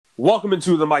Welcome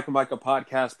into the Mike and Micah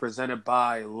podcast presented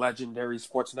by Legendary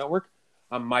Sports Network.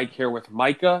 I'm Mike here with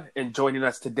Micah, and joining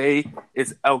us today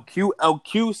is LQ.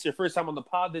 LQ, it's your first time on the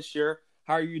pod this year.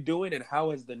 How are you doing, and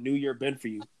how has the new year been for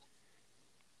you?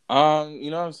 You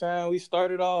know what I'm saying? We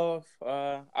started off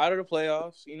out of the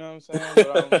playoffs, you know what I'm saying?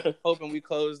 But I'm hoping we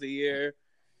close the year,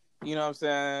 you know what I'm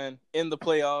saying, in the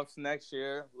playoffs next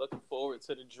year. Looking forward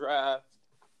to the draft.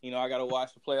 You know, I got to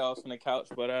watch the playoffs from the couch,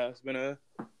 but it's been a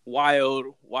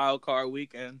wild card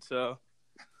weekend. So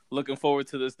looking forward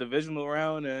to this divisional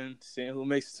round and seeing who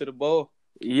makes it to the bowl.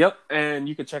 Yep, and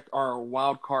you can check our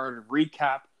wild card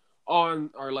recap on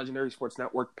our Legendary Sports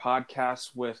Network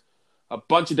podcast with a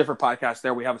bunch of different podcasts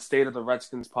there. We have a State of the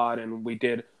Redskins pod, and we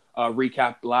did a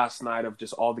recap last night of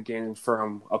just all the games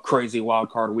from a crazy wild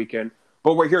card weekend.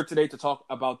 But we're here today to talk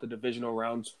about the divisional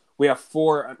rounds. We have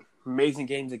four amazing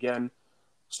games again.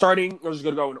 Starting, we're just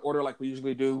going to go in order like we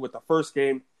usually do with the first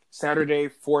game, Saturday,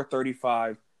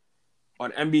 4:35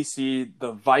 on NBC,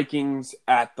 the Vikings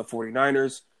at the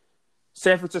 49ers.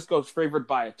 San Francisco is favored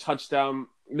by a touchdown.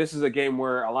 This is a game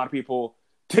where a lot of people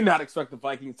did not expect the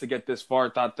Vikings to get this far,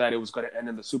 thought that it was going to end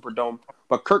in the Superdome.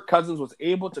 But Kirk Cousins was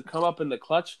able to come up in the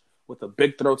clutch with a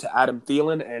big throw to Adam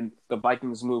Thielen, and the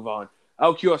Vikings move on.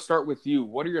 LQ, I'll start with you.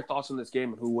 What are your thoughts on this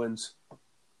game and who wins?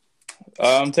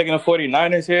 I'm taking the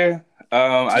 49ers here.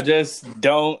 I just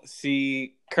don't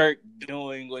see Kirk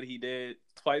doing what he did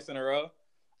twice in a row.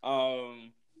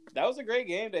 That was a great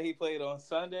game that he played on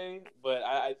Sunday, but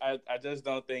I just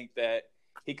don't think that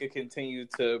he could continue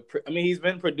to – I mean, he's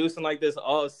been producing like this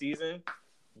all season,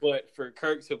 but for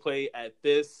Kirk to play at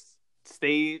this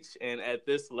stage and at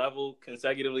this level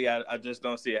consecutively, I just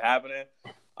don't see it happening.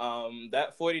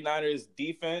 That 49ers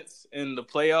defense in the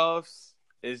playoffs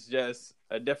is just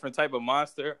a different type of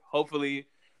monster. Hopefully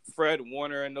Fred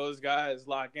Warner and those guys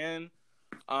lock in.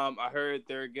 I heard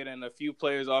they're getting a few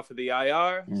players off of the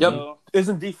IR. Yep. So.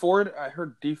 Isn't D Ford? I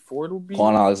heard D Ford will be.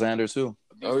 Quan Alexander, too.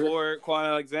 Quan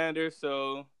Alexander.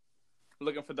 So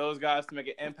looking for those guys to make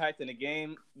an impact in the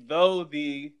game. Though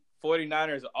the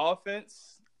 49ers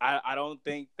offense, I don't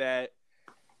think that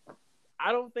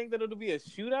it'll be a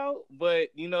shootout, but,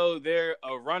 you know, they're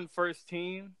a run-first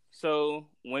team. So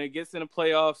when it gets in the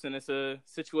playoffs and it's a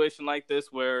situation like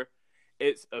this where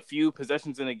it's a few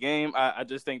possessions in a game, I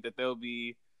just think that they'll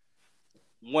be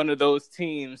one of those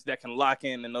teams that can lock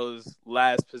in those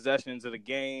last possessions of the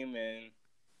game. And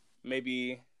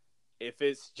maybe if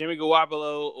it's Jimmy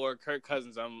Garoppolo or Kirk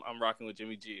Cousins, I'm rocking with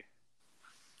Jimmy G.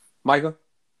 Micah?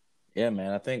 Yeah,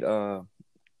 man, I think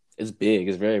it's big.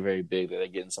 It's very, very big that they're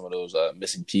getting some of those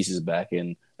missing pieces back.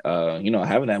 And,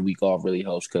 having that week off really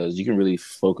helps because you can really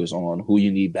focus on who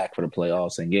you need back for the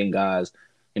playoffs and getting guys,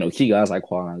 key guys like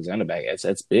Quan Alexander back.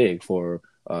 That's big for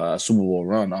a Super Bowl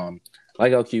run.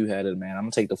 Like LQ had it, man, I'm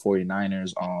going to take the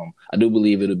 49ers. I do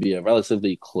believe it'll be a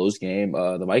relatively close game.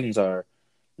 The Vikings are,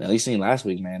 at least seen last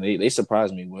week, man, they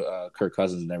surprised me with Kirk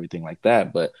Cousins and everything like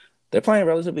that. But they're playing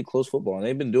relatively close football, and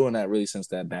they've been doing that really since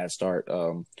that bad start.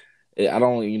 I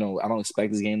don't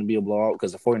expect this game to be a blowout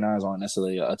because the 49ers aren't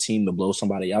necessarily a team to blow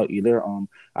somebody out either.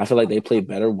 I feel like they play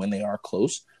better when they are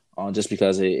close, just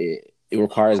because it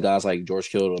requires guys like George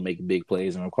Kittle to make big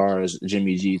plays and requires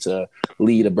Jimmy G to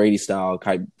lead a Brady-style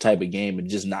type of game and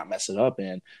just not mess it up.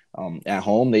 And at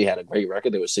home, they had a great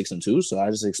record. They were 6-2, so I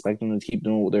just expect them to keep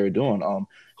doing what they're doing.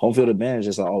 Home field advantage,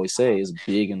 as I always say, is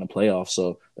big in the playoffs.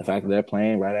 So the fact that they're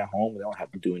playing right at home, they don't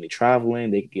have to do any traveling.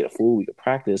 They can get a full week of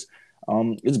practice.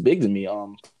 It's big to me.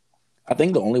 I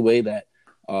think the only way that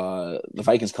the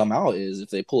Vikings come out is if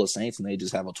they pull a Saints and they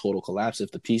just have a total collapse.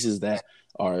 If the pieces that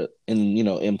are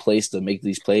in place to make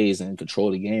these plays and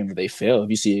control the game, if they fail, if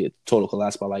you see a total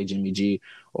collapse by like Jimmy G,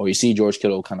 or you see George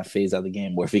Kittle kind of phase out of the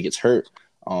game, or if he gets hurt,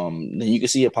 then you can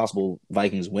see a possible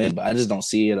Vikings win. But I just don't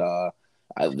see it.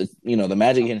 The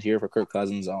magic in here for Kirk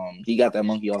Cousins. He got that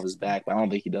monkey off his back, but I don't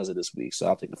think he does it this week. So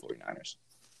I'll take the 49ers.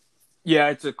 Yeah,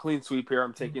 it's a clean sweep here.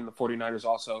 I'm taking the 49ers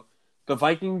also. The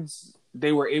Vikings,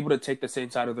 they were able to take the same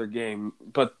side of their game,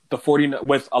 but the 49ers,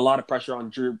 with a lot of pressure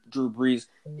on Drew Brees,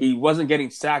 he wasn't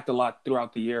getting sacked a lot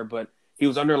throughout the year, but he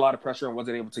was under a lot of pressure and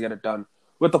wasn't able to get it done.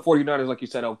 With the 49ers, like you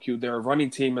said, LQ, they're a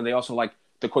running team, and they also like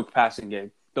the quick passing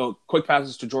game. The quick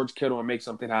passes to George Kittle and make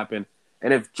something happen.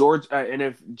 And if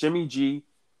Jimmy G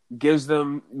gives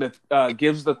them makes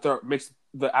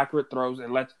the accurate throws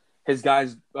and lets his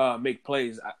guys make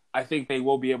plays, I think they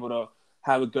will be able to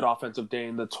have a good offensive day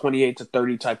in the 28 to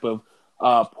 30 type of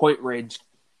point range.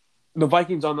 The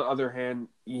Vikings, on the other hand,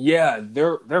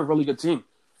 they're a really good team.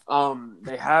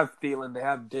 They have Thielen, they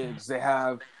have Diggs, they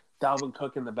have Dalvin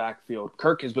Cook in the backfield.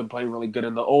 Kirk has been playing really good,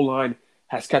 and the O-line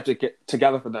has kept it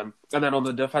together for them. And then on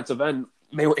the defensive end,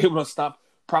 they were able to stop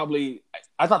probably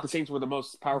I thought the Saints were the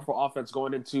most powerful offense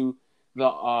going into the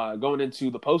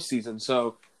postseason.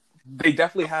 So they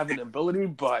definitely have an ability,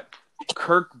 but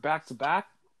Kirk back to back.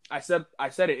 I said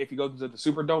it. If he goes to the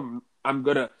Superdome, I'm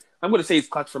gonna say it's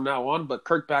clutch from now on. But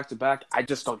Kirk back to back, I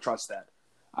just don't trust that.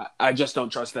 I just don't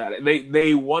trust that.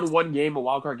 They won one game, a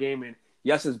wild card game, and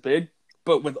yes, it's big.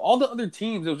 But with all the other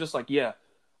teams, it was just like, yeah,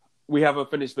 we have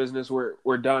unfinished business.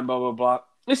 We're done. Blah blah blah.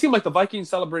 It seemed like the Vikings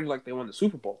celebrating like they won the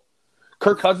Super Bowl.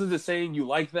 Kirk Cousins is saying you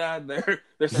like that.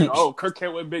 They're saying, oh, Kirk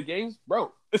can't win big games,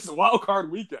 bro. It's a wild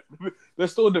card weekend.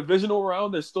 There's still a divisional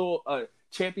round. There's still a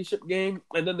championship game,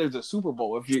 and then there's a Super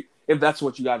Bowl if that's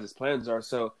what you guys' plans are.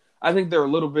 So I think they're a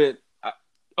little bit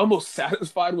almost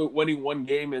satisfied with winning one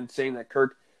game and saying that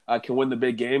Kirk can win the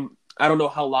big game. I don't know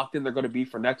how locked in they're going to be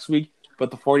for next week,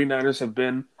 but the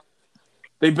 49ers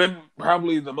they've been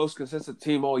probably the most consistent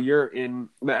team all year in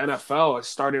the NFL. It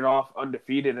started off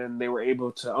undefeated, and they were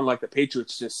able to, unlike the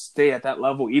Patriots, just stay at that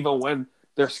level even when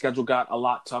their schedule got a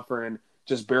lot tougher and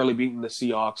just barely beating the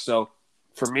Seahawks. So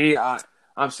for me,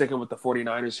 I'm sticking with the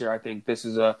 49ers here. I think this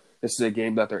is a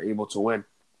game that they're able to win.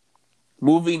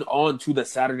 Moving on to the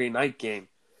Saturday night game,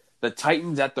 the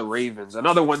Titans at the Ravens.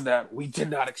 Another one that we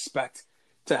did not expect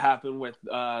to happen with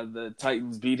the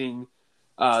Titans beating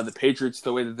the Patriots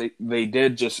the way that they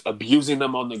did, just abusing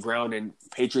them on the ground, and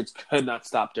Patriots could not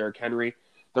stop Derrick Henry.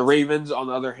 The Ravens, on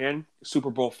the other hand,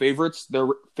 Super Bowl favorites. They're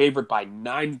favored by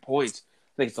 9 points.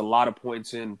 I think it's a lot of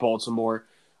points in Baltimore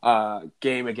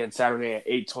game against Saturday at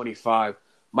 8:25.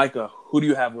 Micah, who do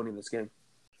you have winning this game?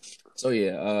 So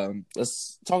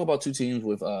let's talk about two teams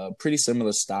with pretty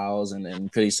similar styles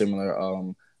and pretty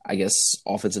similar, I guess,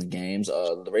 offensive games.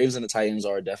 The Ravens and the Titans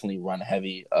are definitely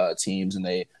run-heavy teams, and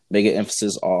they make an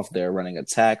emphasis off their running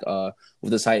attack.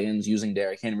 With the Titans using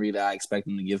Derrick Henry, that I expect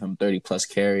them to give him 30-plus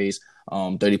carries,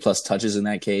 30-plus touches in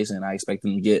that case, and I expect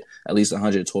them to get at least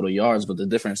 100 total yards. But the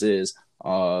difference is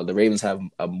the Ravens have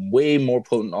a way more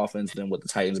potent offense than what the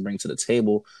Titans bring to the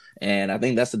table, and I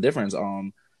think that's the difference.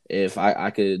 If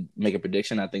I could make a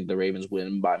prediction, I think the Ravens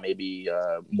win by maybe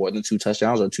more than 2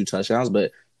 touchdowns or 2 touchdowns.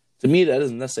 But to me, that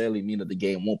doesn't necessarily mean that the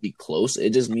game won't be close.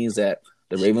 It just means that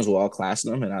the Ravens will outclass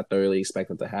them, and I thoroughly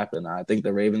expect it to happen. I think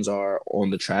the Ravens are on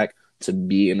the track to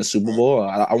be in the Super Bowl.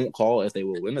 I won't call if they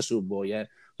will win the Super Bowl yet,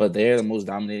 but they're the most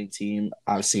dominating team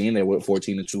I've seen. They went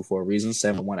 14-2 for a reason,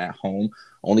 7-1 at home.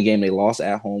 Only game they lost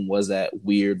at home was that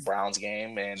weird Browns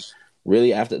game, and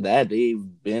really, after that, they've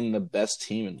been the best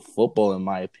team in football, in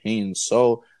my opinion.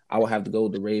 So I will have to go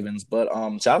with the Ravens. But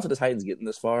shout out to the Titans getting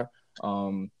this far.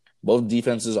 Both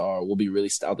defenses will be really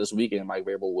stout this week, and Mike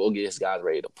Vrabel will get his guys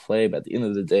ready to play. But at the end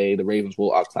of the day, the Ravens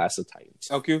will outclass the Titans.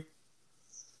 Okay.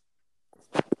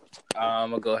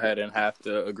 I'm going to go ahead and have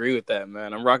to agree with that,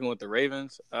 man. I'm rocking with the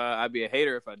Ravens. I'd be a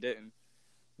hater if I didn't.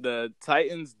 The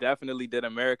Titans definitely did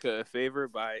America a favor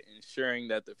by ensuring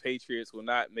that the Patriots will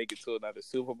not make it to another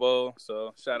Super Bowl.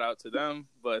 So shout out to them.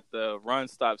 But the run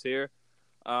stops here.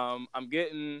 I'm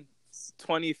getting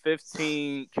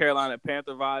 2015 Carolina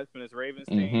Panther vibes from this Ravens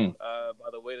team by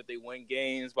the way that they win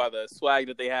games, by the swag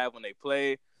that they have when they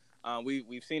play.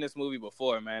 We've seen this movie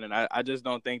before, man, and I just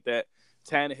don't think that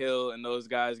Tannehill and those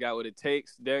guys got what it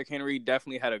takes. Derrick Henry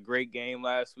definitely had a great game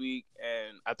last week,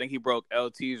 and I think he broke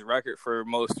LT's record for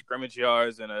most scrimmage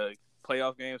yards in a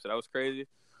playoff game, so that was crazy.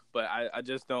 But I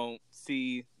just don't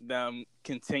see them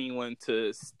continuing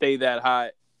to stay that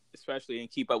hot, especially and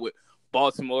keep up with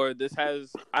Baltimore. This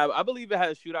has, I believe it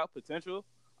has shootout potential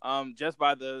just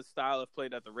by the style of play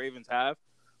that the Ravens have.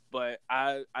 But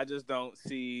I just don't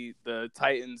see the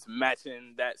Titans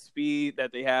matching that speed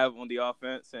that they have on the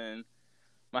offense, and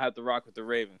might have to rock with the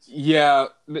Ravens. Yeah,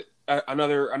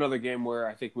 another game where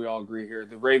I think we all agree here.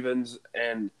 The Ravens,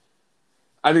 and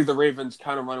I think the Ravens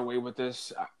kind of run away with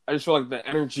this. I just feel like the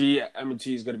energy at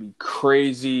M&T is going to be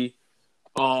crazy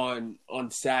on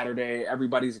Saturday.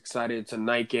 Everybody's excited. It's a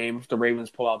night game. If the Ravens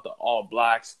pull out the All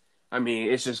Blacks, I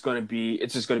mean, it's just going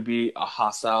to be a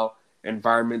hostile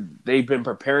environment. They've been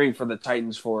preparing for the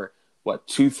Titans for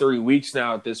 2-3 weeks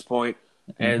now at this point.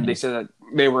 And they said that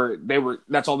they were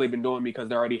that's all they've been doing because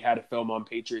they already had a film on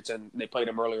Patriots and they played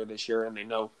them earlier this year and they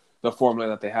know the formula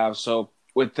that they have. So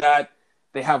with that,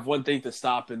 they have one thing to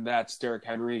stop, and that's Derrick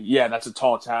Henry. Yeah, that's a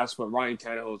tall task, but Ryan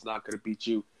Tannehill is not going to beat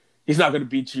you. He's not going to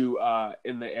beat you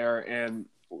in the air. And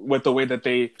with the way that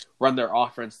they run their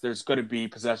offense, there's going to be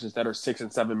possessions that are 6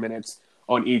 and 7 minutes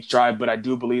on each drive. But I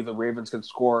do believe the Ravens can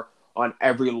score on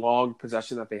every long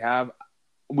possession that they have.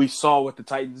 We saw with the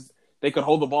Titans, they could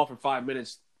hold the ball for 5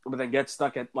 minutes, but then get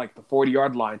stuck at like the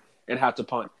 40-yard line and have to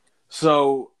punt.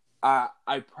 So I'm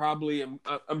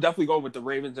definitely going with the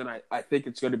Ravens, and I think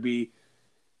it's going to be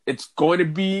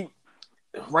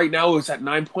right now it's at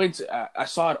 9 points. I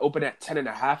saw it open at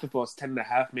 10.5. If it was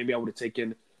 10.5, maybe I would have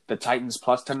taken the Titans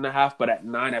plus 10.5. But at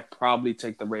 9, I'd probably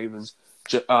take the Ravens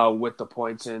with the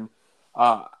points. And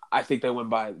I think they win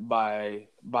by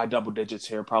double digits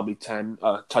here, probably 10,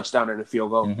 touchdown and a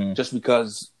field goal, just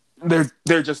because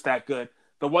they're just that good.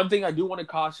 The one thing I do want to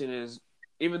caution is,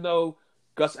 even though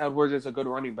Gus Edwards is a good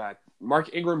running back, Mark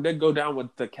Ingram did go down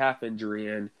with the calf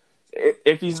injury, and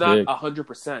if he's not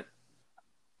 100%,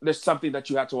 there's something that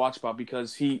you have to watch about,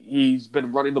 because he's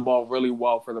been running the ball really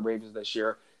well for the Ravens this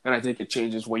year, and I think it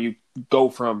changes when you go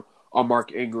from a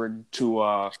Mark Ingram to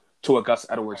a Gus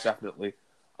Edwards, definitely.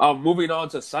 Moving on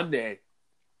to Sunday,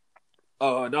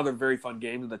 another very fun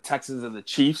game, the Texans and the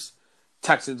Chiefs.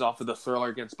 Texans off of the thriller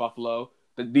against Buffalo.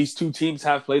 These two teams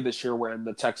have played this year, wherein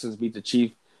the Texans beat the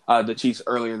Chiefs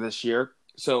earlier this year.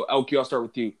 So, LQ, I'll start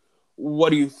with you.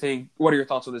 What do you think? What are your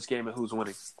thoughts on this game and who's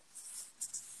winning?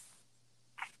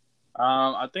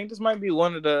 I think this might be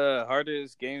one of the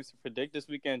hardest games to predict this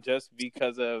weekend, just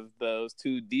because of those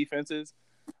two defenses.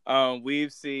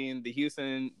 We've seen the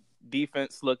Houston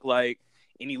defense look like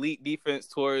an elite defense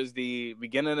towards the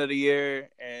beginning of the year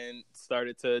and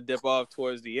started to dip off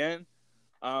towards the end.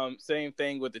 Same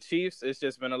thing with the Chiefs. It's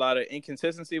just been a lot of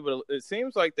inconsistency, but it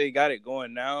seems like they got it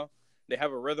going now. They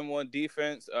have a rhythm on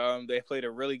defense. They played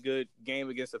a really good game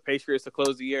against the Patriots to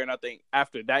close the year, and I think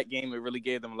after that game, it really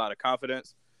gave them a lot of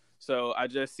confidence. So I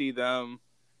just see them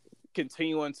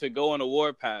continuing to go on a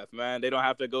warpath, man. They don't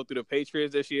have to go through the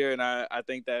Patriots this year, and I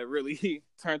think that really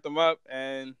turned them up,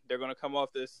 and they're going to come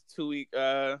off this 2-week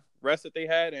rest that they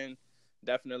had and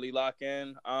definitely lock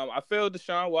in. I feel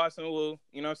Deshaun Watson will,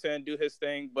 do his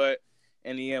thing, but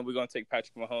in the end, we're going to take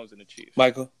Patrick Mahomes and the Chiefs.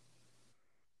 Michael?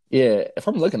 Yeah, if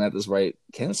I'm looking at this right,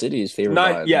 Kansas City is favored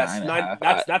by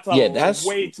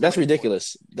 9.5. That's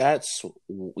ridiculous. That's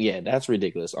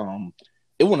ridiculous.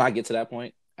 It will not get to that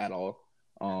point at all.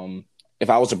 If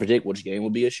I was to predict which game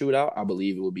would be a shootout, I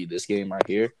believe it would be this game right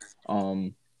here.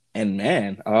 And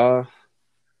man,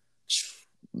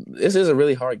 this is a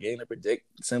really hard game to predict,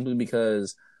 simply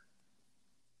because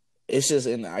it's just,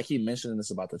 and I keep mentioning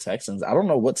this about the Texans. I don't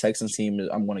know what Texans team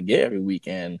I'm going to get every week,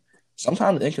 and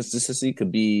sometimes the inconsistency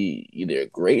could be either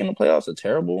great in the playoffs or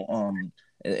terrible.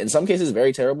 In some cases,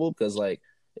 very terrible, because like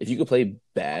if you could play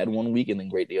bad one week and then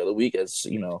great the other week,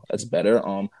 that's better.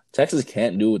 Texas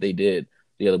can't do what they did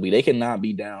the other week. They cannot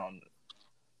be down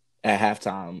at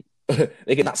halftime.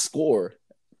 They cannot score.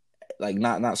 Like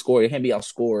not score. They can't be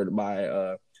outscored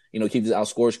by keep this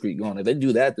outscore streak going. If they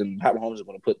do that, then Pat Mahomes is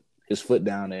going to put his foot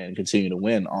down and continue to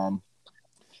win.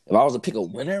 If I was to pick a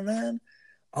winner, man,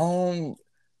 I'm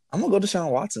gonna go to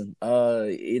Deshaun Watson.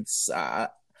 It's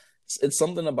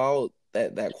something about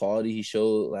that quality he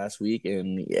showed last week,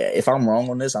 and yeah, if I'm wrong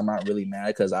on this, I'm not really mad,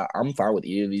 because I'm fine with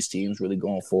either of these teams really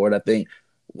going forward. I think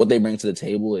what they bring to the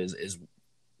table is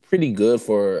pretty good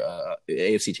for the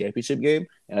AFC Championship game,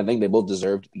 and I think they both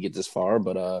deserve to get this far.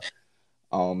 But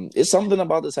it's something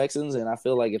about the Texans, and I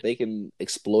feel like if they can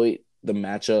exploit the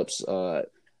matchups,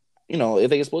 if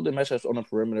they exploit the matchups on the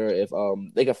perimeter, if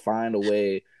they can find a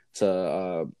way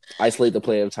to isolate the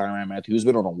play of Tyrann Mathieu, who's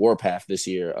been on a warpath this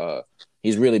year.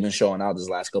 He's really been showing out this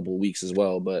last couple of weeks as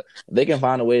well. But if they can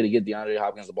find a way to get DeAndre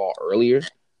Hopkins the ball earlier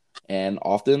and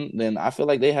often, then I feel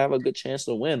like they have a good chance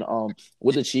to win.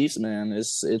 With the Chiefs, man,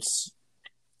 it's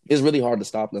really hard to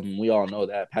stop them. We all know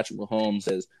that. Patrick Mahomes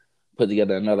has put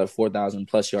together another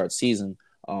 4,000+ yard season.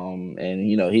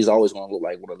 And he's always going to look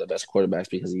like one of the best quarterbacks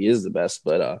because he is the best.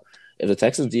 But if the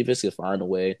Texans defense can find a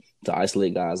way to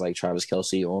isolate guys like Travis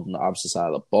Kelce on the opposite side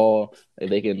of the ball, if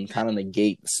they can kind of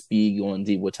negate the speed going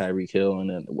deep with Tyreek Hill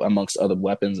and then amongst other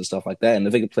weapons and stuff like that, and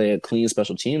if they can play a clean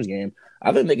special teams game,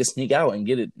 I think they can sneak out and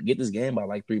get this game by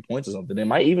like 3 points or something. It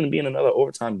might even be in another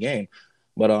overtime game.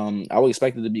 But I would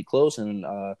expect it to be close, and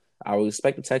I would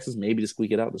expect the Texans maybe to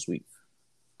squeak it out this week.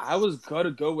 I was going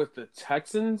to go with the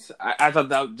Texans. I thought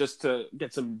that just to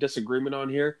get some disagreement on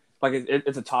here. Like,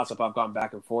 it's a toss-up. I've gone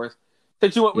back and forth.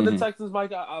 Since you went with the Texans,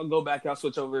 Mike, I'll go back. I'll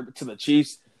switch over to the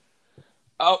Chiefs.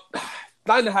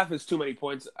 9.5 is too many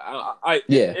points. Way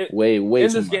in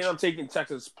this too much. game, I'm taking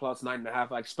Texas plus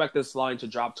 9.5. I expect this line to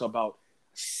drop to about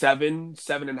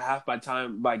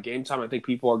 7.5 by game time. I think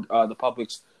the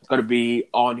public's going to be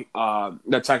on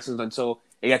the Texans until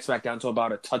it gets back down to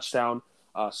about a touchdown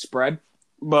spread.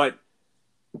 But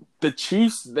the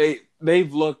Chiefs,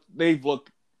 they've looked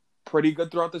pretty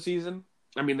good throughout the season.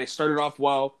 I mean, they started off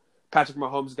well. Patrick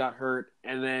Mahomes got hurt,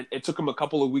 and then it took him a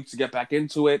couple of weeks to get back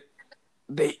into it.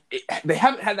 They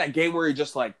haven't had that game where you're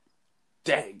just like,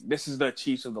 dang, this is the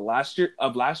Chiefs of last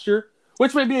year,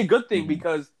 which may be a good thing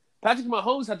because Patrick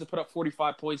Mahomes had to put up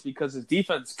 45 points because his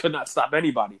defense could not stop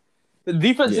anybody. The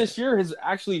defense Yeah. this year has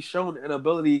actually shown an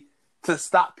ability to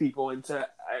stop people and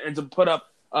to put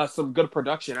up some good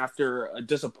production after a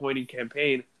disappointing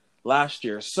campaign last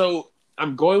year. So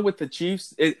I'm going with the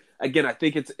Chiefs. Again, I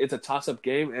think it's a toss-up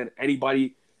game, and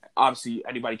obviously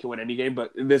anybody can win any game,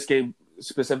 but in this game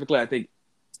specifically, I think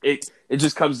it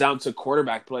just comes down to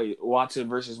quarterback play, Watson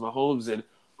versus Mahomes, and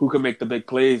who can make the big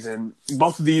plays. And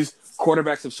both of these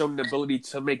quarterbacks have shown the ability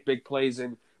to make big plays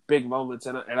in big moments,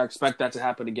 and I expect that to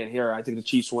happen again here. I think the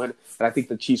Chiefs win, and I think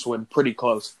the Chiefs win pretty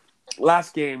close.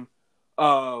 Last game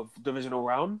of divisional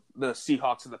round, the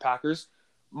Seahawks and the Packers.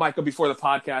 Michael, before the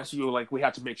podcast, you were like, we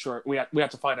have to make sure we have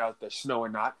to find out if there's snow or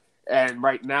not. And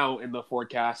right now in the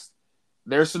forecast,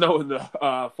 there's snow in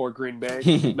the for Green Bay.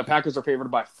 The Packers are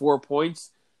favored by 4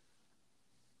 points.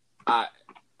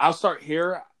 I'll start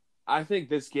here. I think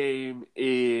this game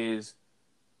is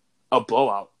a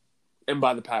blowout, and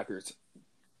by the Packers.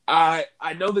 I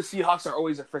know the Seahawks are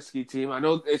always a frisky team. I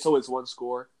know it's always one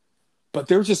score, but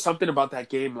there was just something about that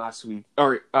game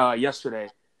yesterday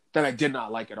that I did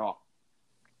not like at all.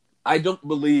 I don't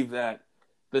believe that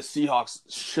the Seahawks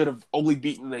should have only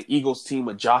beaten the Eagles team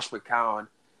with Josh McCown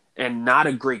and not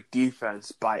a great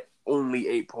defense by only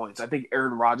 8 points. I think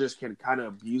Aaron Rodgers can kind of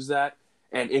abuse that,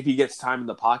 and if he gets time in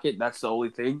the pocket, that's the only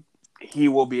thing. He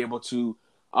will be able to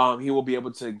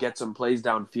get some plays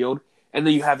downfield. And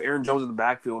then you have Aaron Jones in the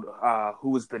backfield,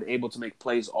 who has been able to make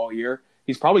plays all year.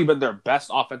 He's probably been their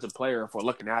best offensive player if we're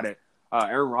looking at it.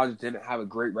 Aaron Rodgers didn't have a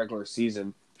great regular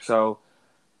season, so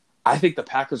I think the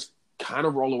Packers kind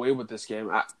of roll away with this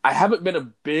game. I haven't been a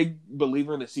big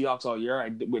believer in the Seahawks all year. I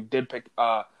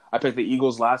picked the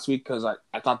Eagles last week because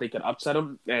I thought they could upset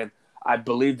them, and I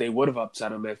believe they would have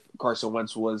upset them if Carson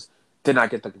Wentz did not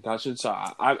get the concussion. So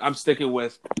I'm sticking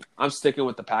with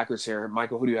the Packers here.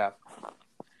 Michael, who do you have?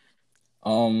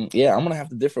 Yeah, I'm gonna have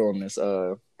to differ on this.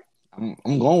 I'm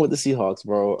going with the Seahawks,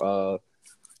 bro.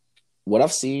 What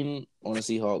I've seen on the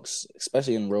Seahawks,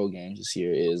 especially in road games this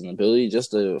year, is an ability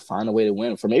just to find a way to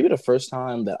win. For maybe the first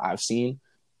time that I've seen,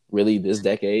 really this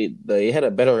decade, they had a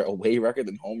better away record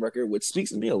than home record, which speaks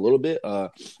to me a little bit.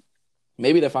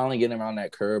 Maybe they're finally getting around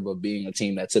that curve of being a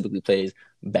team that typically plays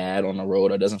bad on the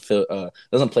road or doesn't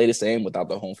play the same without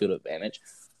the home field advantage.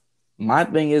 My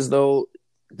thing is though,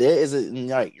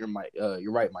 you're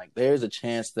right, Mike. There is a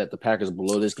chance that the Packers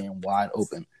blow this game wide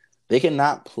open. They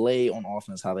cannot play on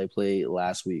offense how they played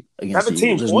last week against the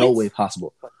Eagles. There's no way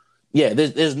possible. Yeah,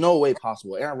 there's no way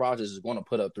possible. Aaron Rodgers is going to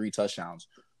put up 3 touchdowns.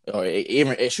 Or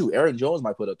even Aaron Jones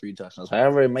might put up 3 touchdowns.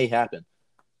 However it may happen,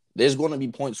 there's going to be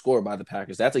points scored by the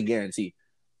Packers. That's a guarantee.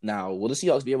 Now, will the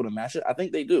Seahawks be able to match it? I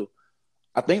think they do.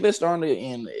 I think they're starting to,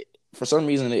 and for some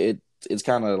reason, it's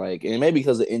kind of like, and maybe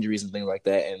because of injuries and things like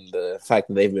that, and the fact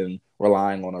that they've been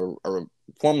relying on a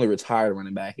formerly retired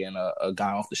running back and a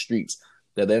guy off the streets,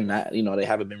 that they're not, they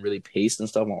haven't been really paced and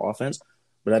stuff on offense.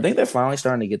 But I think they're finally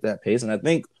starting to get that pace. And I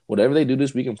think whatever they do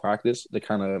this week in practice to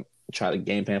kind of try to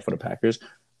game plan for the Packers,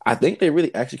 I think they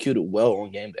really executed well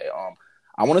on game day.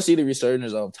 I want to see the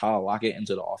resurgence of Tyler Lockett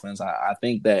into the offense. I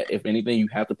think that if anything, you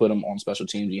have to put him on special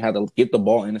teams. You have to get the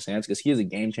ball in his hands because he is a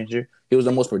game changer. He was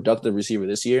the most productive receiver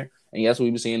this year. And yes,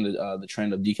 we've been seeing the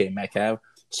trend of DK Metcalf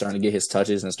starting to get his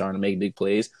touches and starting to make big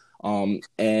plays. I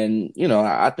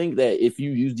think that if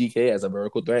you use DK as a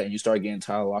vertical threat and you start getting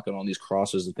Tyler Lockett on these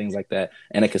crossers and things like that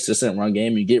and a consistent run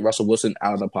game, you get Russell Wilson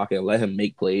out of the pocket and let him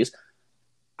make plays,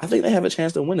 I think they have a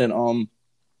chance to win it.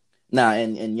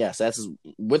 And yes, that's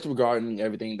with regarding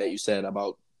everything that you said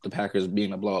about the Packers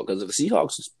being a blowout. Because if the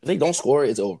Seahawks, if they don't score,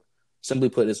 it's over. Simply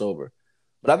put, it's over.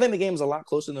 But I think the game is a lot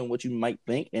closer than what you might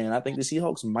think, and I think the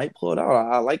Seahawks might pull it out.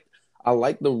 I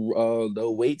like the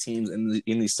away teams in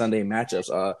these Sunday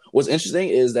matchups. What's interesting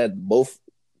is that both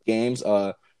games,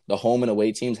 the home and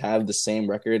away teams have the same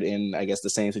record in, I guess,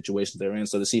 the same situations they're in.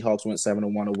 So the Seahawks went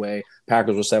 7-1 away,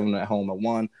 Packers were 7 at home at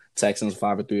 1, Texans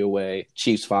 5-3 away,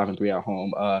 Chiefs 5-3 at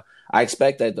home. I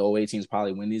expect that the away teams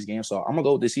probably win these games, so I'm gonna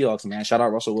go with the Seahawks, man. Shout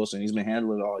out Russell Wilson; he's been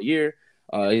handling it all year.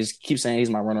 He keeps saying he's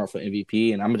my runner-up for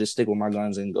MVP, and I'm gonna just stick with my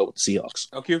guns and go with the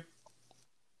Seahawks. Okay.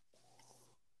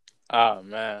 Oh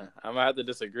man, I'm gonna have to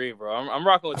disagree, bro. I'm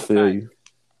rocking with the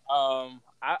Pack.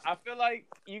 I feel like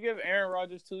you give Aaron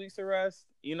Rodgers 2 weeks to rest.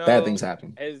 Bad things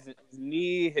happen. His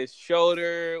knee, his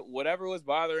shoulder, whatever was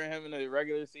bothering him in the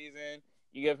regular season,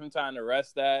 you give him time to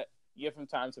rest that. You give him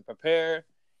time to prepare.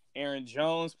 Aaron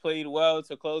Jones played well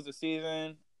to close the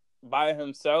season by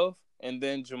himself, and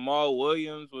then Jamal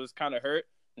Williams was kind of hurt.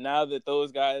 Now that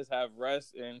those guys have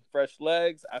rest and fresh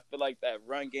legs, I feel like that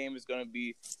run game is going to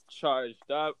be charged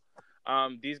up.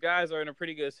 These guys are in a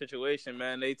pretty good situation,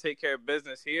 man. They take care of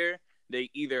business here. they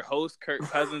either host Kirk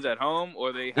Cousins at home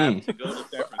or they have to go to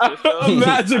San Francisco.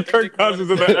 Imagine Kirk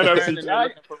Cousins in the NFC.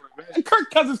 NFC.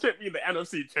 Kirk Cousins can't be in the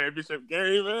NFC Championship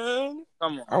game, man.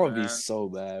 Come on, I would man. be so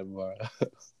bad, bro.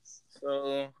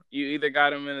 So you either got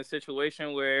them in a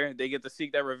situation where they get to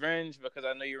seek that revenge, because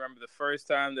I know you remember the first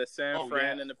time that San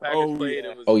Fran and the Packers played.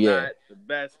 It was not the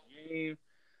best game.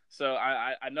 So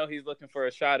I know he's looking for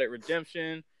a shot at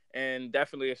redemption and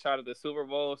definitely a shot at the Super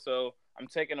Bowl. So I'm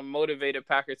taking a motivated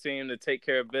Packer team to take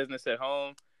care of business at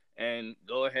home and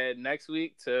go ahead next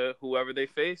week to whoever they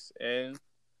face and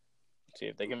see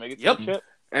if they can make it to the chip.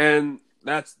 And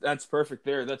that's perfect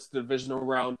there. That's the divisional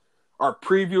round. Our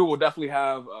preview will definitely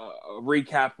have a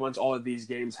recap once all of these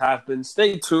games happen.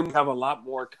 Stay tuned. We have a lot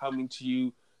more coming to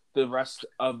you the rest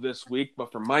of this week.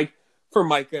 But for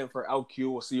Micah, and for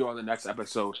LQ, we'll see you on the next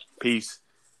episode. Peace.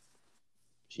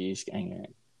 Jeez,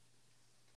 gang.